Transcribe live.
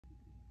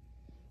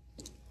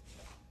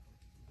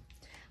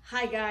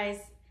Hi guys,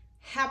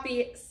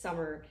 happy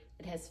summer.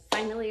 It has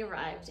finally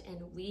arrived and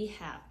we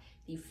have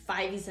the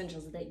 5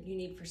 essentials that you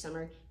need for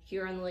summer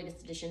here on the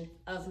latest edition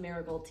of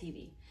Marigold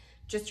TV.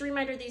 Just a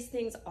reminder, these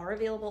things are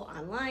available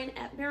online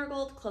at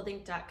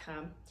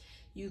marigoldclothing.com.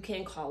 You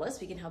can call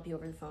us, we can help you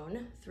over the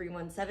phone,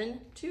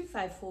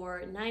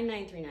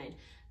 317-254-9939.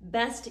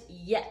 Best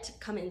yet,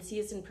 come and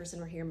see us in person.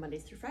 We're here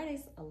Mondays through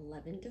Fridays,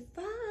 11 to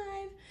 5. All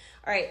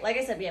right, like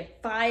I said, we have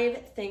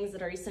 5 things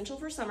that are essential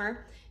for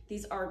summer.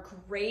 These are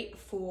great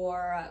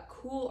for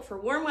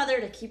warm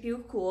weather to keep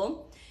you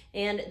cool.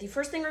 And the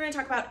first thing we're gonna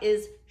talk about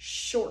is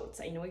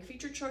shorts. I know we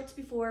featured shorts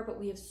before, but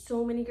we have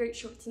so many great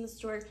shorts in the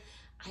store.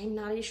 I'm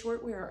not a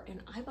short wearer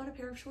and I bought a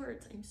pair of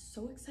shorts. I'm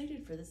so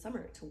excited for the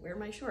summer to wear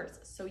my shorts.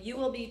 So you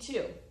will be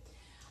too.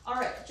 All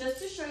right, just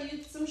to show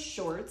you some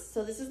shorts.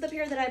 So this is the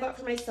pair that I bought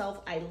for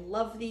myself. I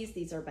love these.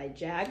 These are by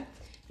Jag.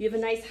 You have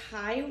a nice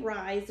high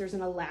rise. There's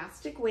an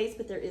elastic waist,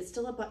 but there is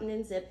still a button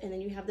and zip. And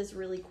then you have this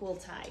really cool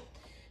tie.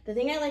 The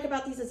thing I like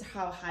about these is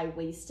how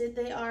high-waisted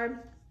they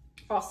are.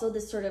 Also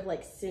this sort of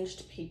like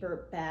cinched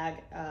paper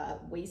bag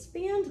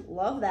waistband.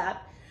 Love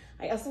that.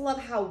 I also love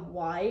how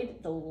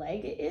wide the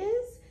leg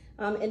is.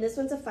 And this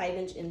one's a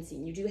 5-inch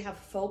inseam. You do have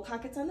faux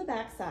pockets on the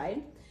back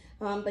side,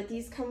 but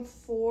these come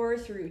 4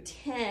 through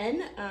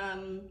 10.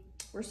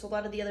 We're sold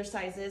out of the other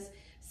sizes.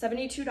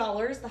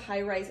 $72. The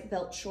high-rise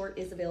belt short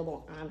is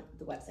available on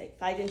the website.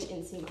 5-inch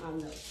inseam on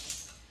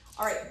those.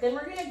 All right, then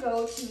we're gonna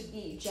go to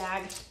the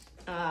Jag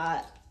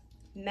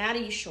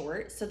Maddie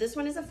short. So this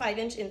one is a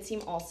 5-inch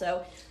inseam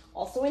also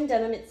in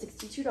denim at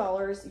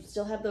 $62. You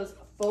still have those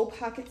faux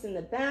pockets in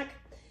the back.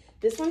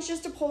 This one's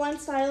just a pull-on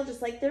style,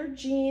 just like their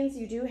jeans.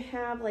 You do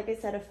have, like I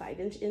said, a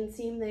 5-inch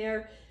inseam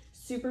there.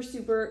 Super,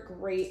 super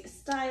great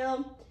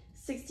style.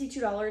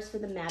 $62 for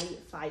the Maddie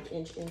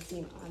 5-inch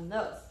inseam on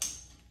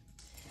those.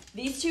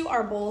 These two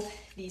are both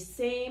the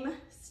same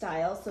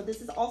style. So this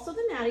is also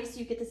the Maddie, so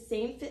you get the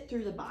same fit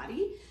through the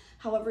body.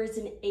 However, it's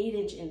an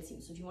 8-inch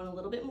inseam. So if you want a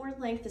little bit more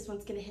length, this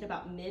one's gonna hit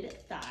about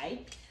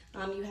mid-thigh.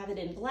 You have it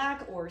in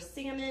black or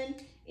salmon,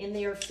 and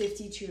they are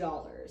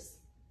 $52.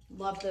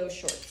 Love those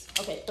shorts.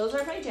 Okay, those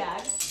are by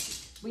Jag.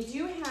 We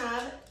do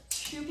have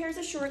 2 pairs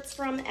of shorts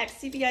from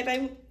XCVI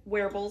by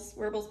Wearables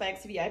by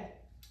XCVI.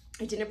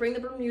 I didn't bring the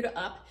Bermuda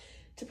up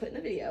to put in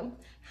the video.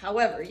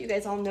 However, you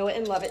guys all know it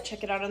and love it.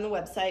 Check it out on the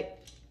website.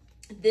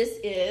 This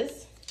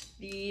is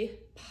the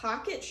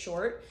pocket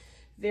short.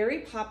 Very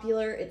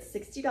popular. It's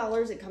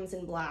 $60. It comes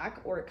in black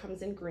or it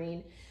comes in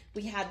green.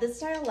 We had this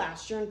style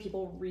last year and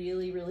people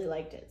really, really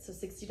liked it. So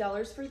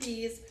 $60 for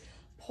these.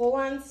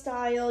 Pull-on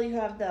style. You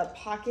have the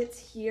pockets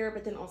here,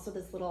 but then also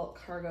this little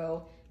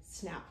cargo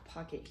snap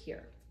pocket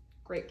here.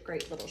 Great,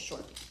 great little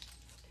short.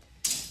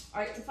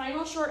 All right, the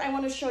final short I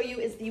want to show you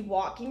is the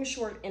walking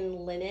short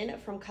in linen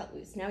from Cut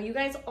Loose. Now, you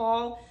guys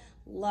all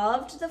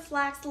loved the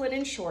flax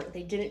linen short.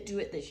 They didn't do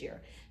it this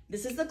year.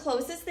 This is the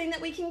closest thing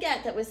that we can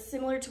get that was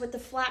similar to what the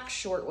flax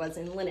short was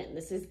in linen.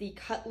 This is the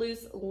Cut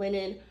Loose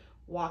linen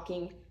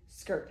walking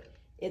skirt.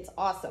 It's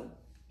awesome.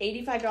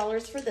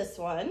 $85 for this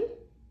one,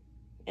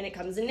 and it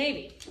comes in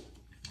navy.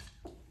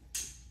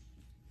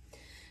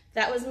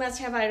 That was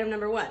must-have item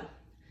number 1.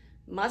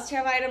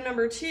 Must-have item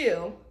number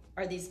 2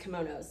 are these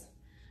kimonos.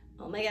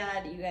 Oh my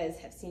God, you guys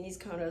have seen these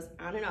kimonos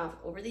on and off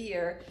over the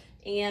year,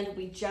 and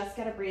we just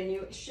got a brand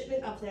new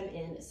shipment of them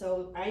in.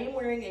 So I am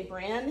wearing a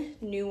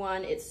brand new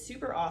one. It's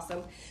super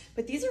awesome,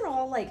 but these are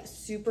all like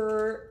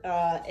super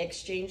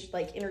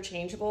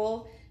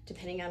interchangeable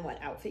depending on what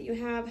outfit you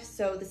have.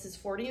 So this is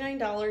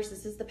 $49.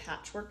 This is the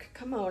patchwork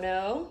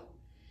kimono.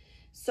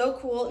 So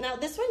cool. Now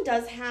this one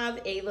does have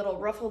a little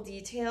ruffle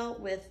detail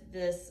with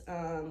this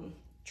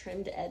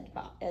trimmed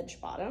edge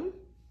bottom.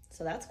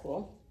 So that's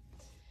cool.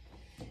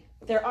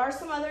 There are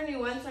some other new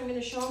ones. I'm going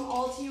to show them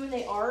all to you, and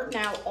they are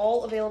now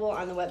all available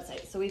on the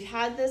website. So we've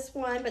had this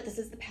one, but this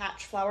is the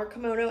patch flower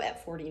kimono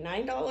at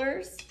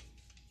 $49.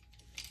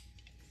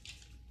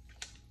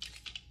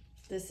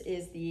 This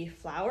is the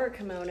flower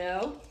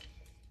kimono.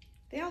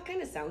 They all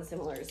kind of sound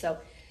similar. So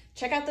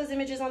check out those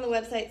images on the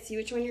website, see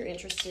which one you're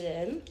interested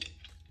in.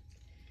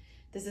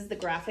 This is the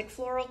graphic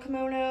floral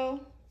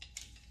kimono.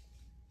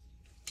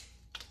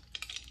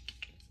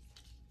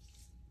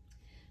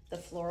 The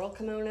floral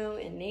kimono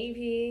in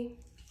navy.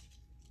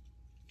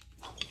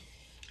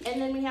 And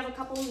then we have a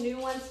couple new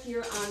ones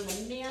here on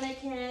the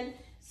mannequin.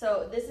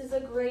 So this is a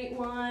great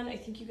one. I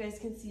think you guys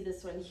can see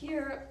this one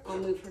here. I'll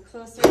move her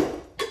closer.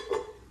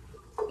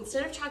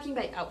 Instead of talking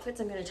by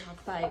outfits, I'm gonna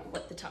talk by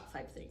what the top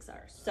 5 things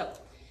are. So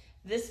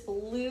this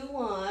blue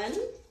one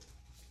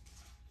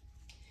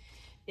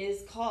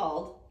is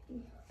called,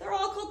 they're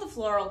all called the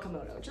floral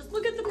kimono. Just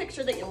look at the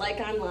picture that you like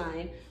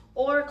online,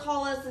 or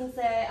call us and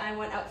say, I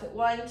want outfit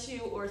 1,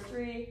 2, or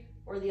 3,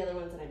 or the other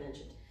ones that I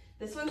mentioned.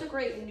 This one's a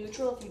great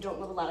neutral if you don't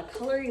love a lot of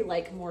color, you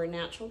like more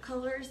natural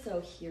colors.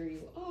 So here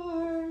you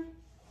are.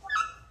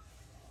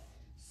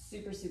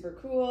 Super, super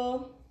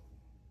cool.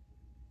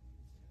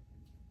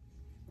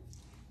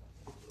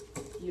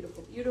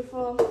 Beautiful,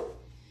 beautiful.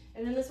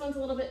 And then this one's a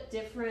little bit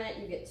different.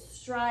 You get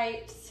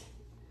stripes,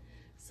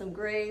 some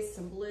grays,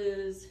 some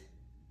blues.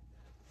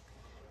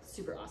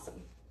 Super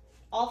awesome.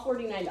 All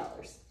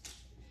 $49.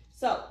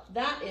 So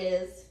that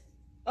is,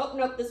 oh,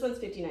 nope, this one's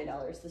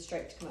 $59, the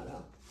striped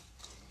kimono.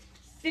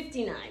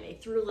 $59, I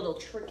threw a little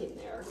trick in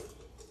there.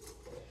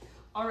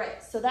 All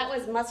right, so that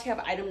was must-have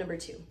item number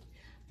 2.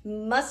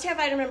 Must-have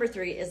item number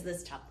 3 is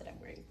this top that I'm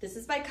wearing. This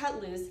is by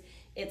Cut Loose.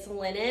 It's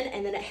linen,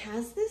 and then it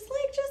has this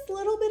like just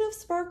little bit of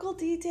sparkle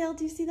detail.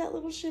 Do you see that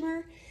little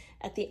shimmer?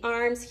 At the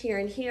arms, here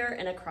and here,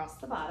 and across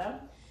the bottom.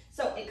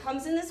 So it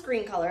comes in this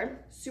green color,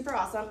 super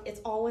awesome. It's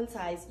all one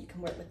size. You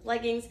can wear it with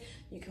leggings.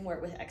 You can wear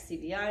it with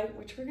XCVI,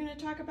 which we're gonna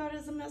talk about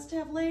as a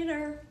must-have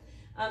later.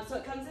 So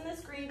it comes in this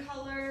green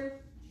color.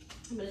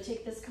 I'm gonna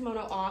take this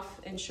kimono off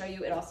and show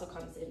you. It also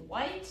comes in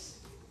white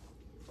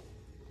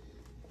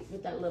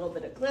with that little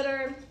bit of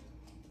glitter.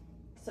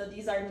 So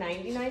these are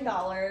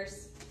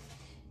 $99.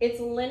 It's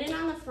linen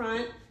on the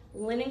front,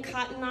 linen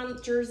cotton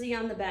on jersey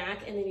on the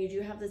back, and then you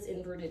do have this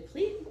inverted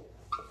pleat.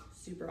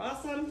 Super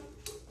awesome.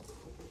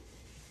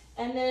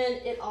 And then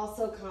it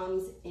also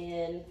comes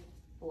in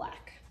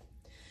black,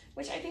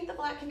 which I think the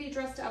black can be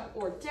dressed up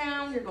or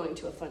down. You're going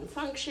to a fun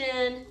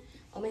function.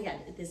 Oh my God,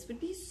 this would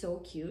be so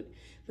cute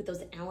with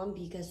those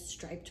Alambika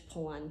striped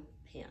pull-on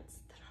pants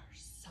that are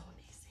so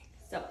amazing.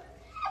 So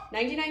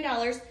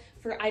 $99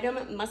 for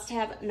item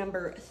must-have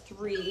number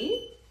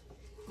 3,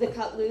 the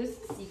Cut Loose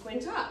sequin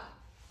top.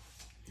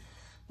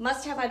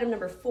 Must-have item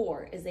number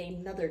 4 is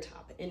another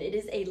top, and it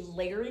is a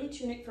layering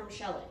tunic from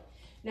Chalet.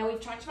 Now,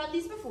 we've talked about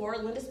these before.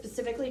 Linda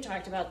specifically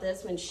talked about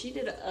this when she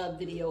did a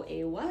video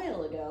a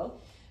while ago,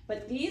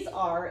 but these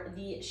are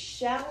the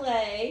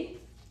Chalet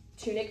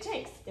tunic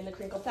tanks in the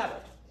crinkle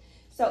fabric.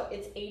 So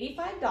it's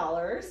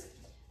 $85.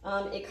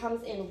 It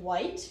comes in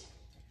white,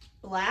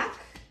 black.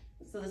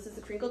 So this is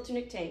the crinkle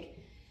tunic tank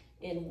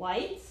in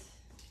white,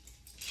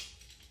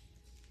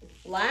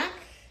 black,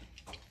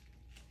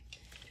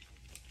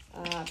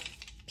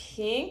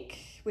 pink,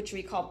 which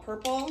we call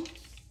purple,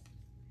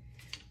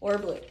 or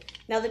blue.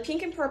 Now the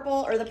pink and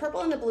purple, or the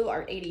purple and the blue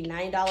are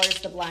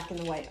 $89. The black and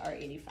the white are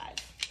 $85.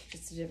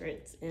 Just a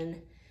difference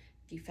in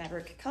the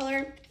fabric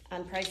color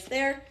on price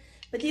there.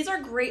 But these are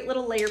great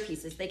little layer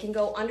pieces. They can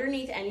go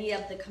underneath any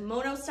of the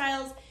kimono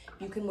styles.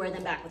 You can wear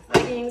them back with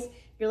leggings.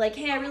 You're like,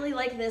 hey, I really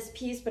like this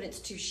piece, but it's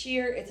too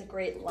sheer. It's a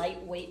great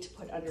lightweight to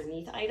put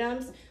underneath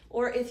items.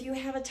 Or if you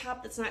have a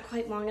top that's not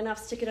quite long enough,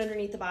 stick it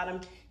underneath the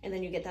bottom, and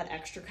then you get that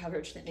extra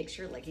coverage that makes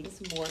your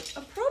leggings more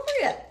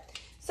appropriate.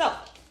 So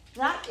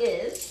that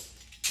is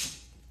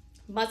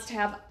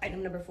must-have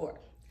item number 4.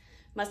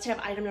 Must-have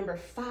item number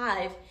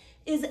 5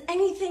 is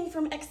anything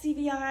from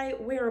XCVI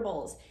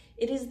Wearables.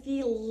 It is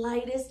the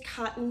lightest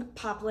cotton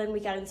poplin. We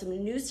got in some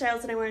new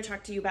styles that I want to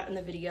talk to you about in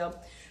the video.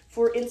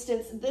 For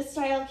instance, this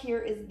style here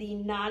is the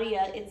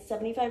Nadia. It's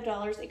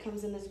 $75. It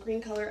comes in this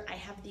green color. I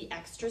have the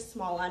extra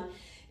small one.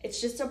 It's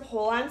just a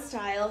pull-on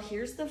style.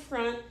 Here's the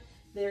front.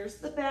 There's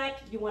the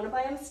back. You want to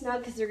buy them snug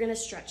because they're going to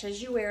stretch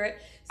as you wear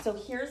it. So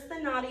here's the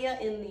Nadia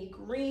in the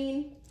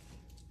green.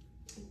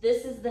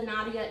 This is the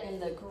Nadia in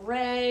the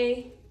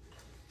gray.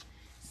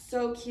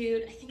 So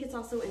cute. I think it's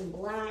also in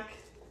black.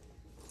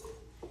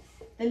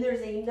 Then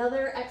there's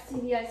another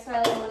XCVI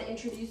style I want to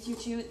introduce you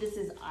to. This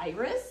is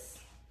Iris.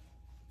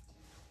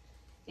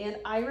 And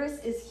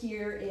Iris is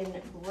here in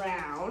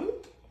brown.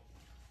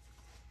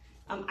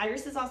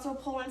 Iris is also a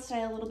pull-on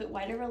style, a little bit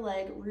wider of a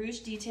leg, rouge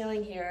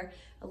detailing here,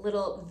 a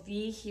little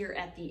V here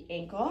at the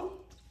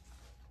ankle.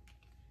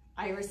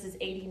 Iris is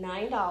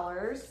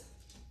 $89.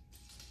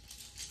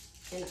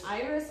 And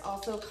Iris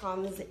also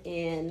comes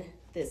in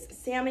this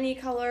salmon-y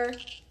color,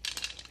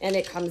 and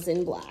it comes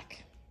in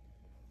black.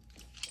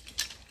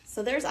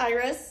 So there's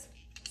Iris,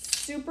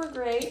 super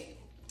great.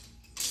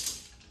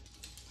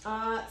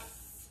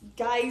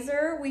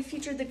 Geyser, we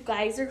featured the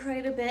Geyser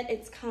quite a bit.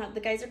 The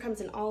Geyser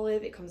comes in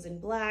olive, it comes in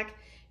black,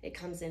 it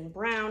comes in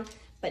brown,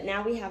 but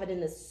now we have it in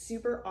this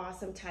super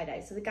awesome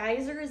tie-dye. So the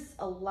Geyser is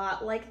a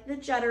lot like the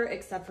Jetter,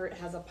 except for it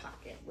has a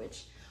pocket,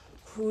 which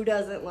who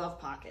doesn't love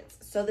pockets?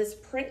 So this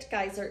print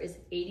Geyser is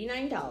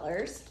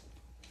 $89.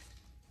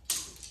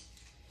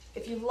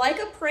 If you like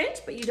a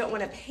print, but you don't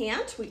want a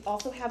pant, we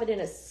also have it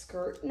in a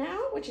skirt now,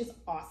 which is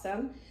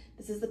awesome.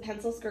 This is the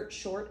pencil skirt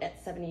short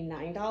at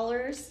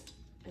 $79.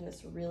 And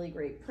this really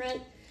great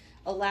print.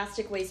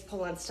 Elastic waist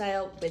pull-on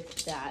style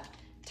with that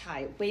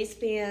tie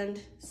waistband.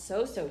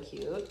 So, so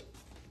cute.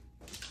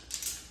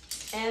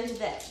 And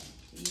then,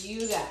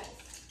 you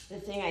guys, the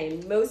thing I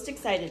am most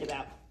excited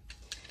about.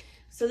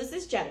 So this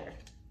is Jetter.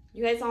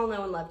 You guys all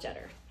know and love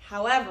Jetter.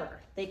 However,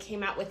 they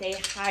came out with a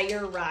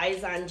higher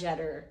rise on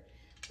Jetter.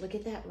 Look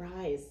at that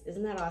rise.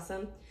 Isn't that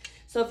awesome?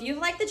 So if you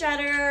like the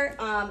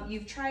Jetter,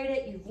 you've tried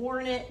it, you've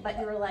worn it, but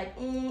you're like,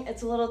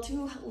 it's a little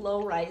too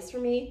low rise for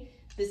me.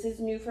 This is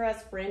new for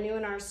us, brand new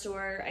in our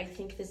store. I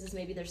think this is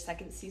maybe their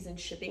second season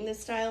shipping this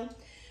style.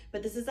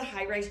 But this is a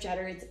high-rise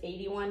Jetter. It's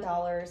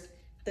 $81.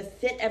 The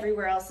fit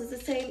everywhere else is the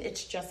same.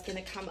 It's just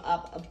gonna come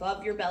up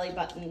above your belly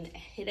button,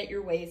 hit at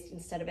your waist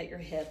instead of at your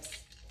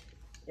hips.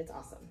 It's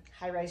awesome.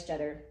 High-rise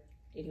Jetter,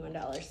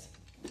 $81.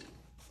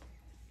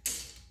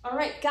 All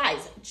right,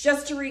 guys,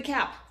 just to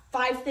recap,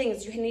 5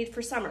 things you need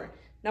for summer.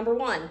 Number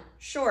 1,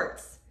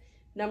 shorts.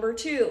 Number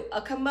 2,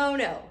 a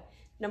kimono.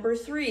 Number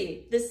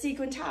 3, the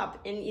sequin top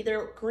in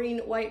either green,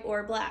 white,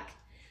 or black.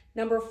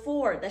 Number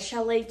 4, the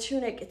chalet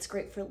tunic. It's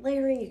great for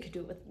layering. You could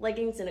do it with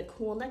leggings and a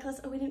cool necklace.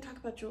 Oh, we didn't talk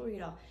about jewelry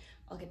at all.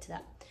 I'll get to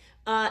that.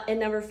 And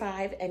number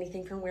 5,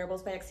 anything from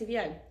Wearables by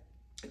XCVI.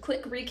 A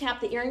quick recap,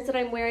 the earrings that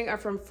I'm wearing are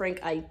from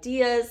Frank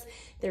Ideas.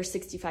 They're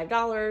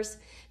 $65.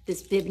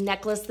 This bib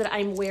necklace that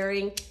I'm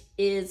wearing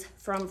is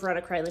from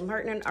Veronica Riley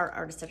Martin, our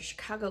artist out of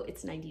Chicago.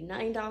 It's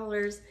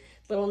 $99.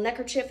 Little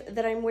neckerchief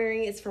that I'm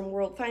wearing is from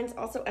World Finds,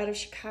 also out of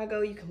Chicago.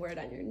 You can wear it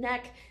on your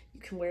neck. You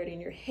can wear it in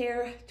your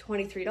hair.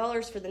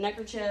 $23 for the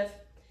neckerchief.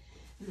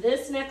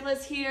 This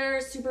necklace here,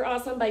 super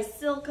awesome, by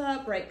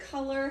Silka, bright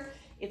color.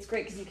 It's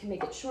great because you can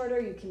make it shorter,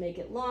 you can make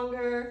it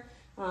longer.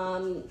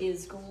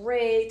 Is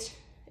great.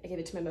 I gave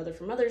it to my mother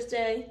for Mother's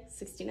Day,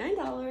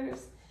 $69.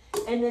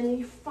 And then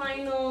the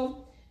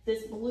final,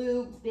 this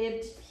blue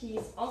bibbed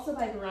piece, also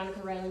by Veronica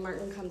Riley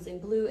Martin, comes in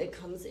blue, it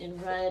comes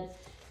in red,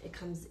 it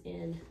comes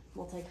in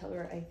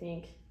multicolor, I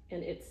think,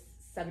 and it's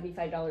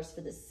 $75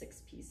 for this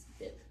 6-piece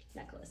bib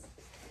necklace.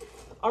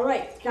 All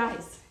right,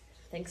 guys,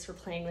 thanks for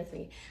playing with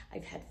me.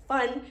 I've had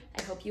fun.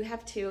 I hope you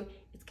have too.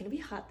 It's gonna be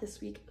hot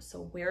this week,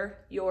 so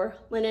wear your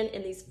linen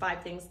in these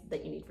 5 things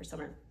that you need for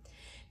summer.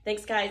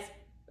 Thanks, guys.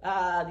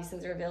 These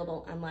things are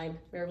available online,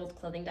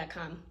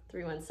 marigoldclothing.com,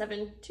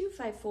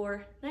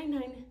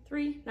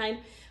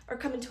 317-254-9939, or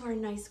come into our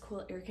nice,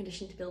 cool,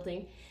 air-conditioned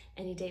building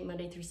any day,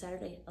 Monday through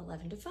Saturday,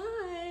 11 to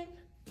 5.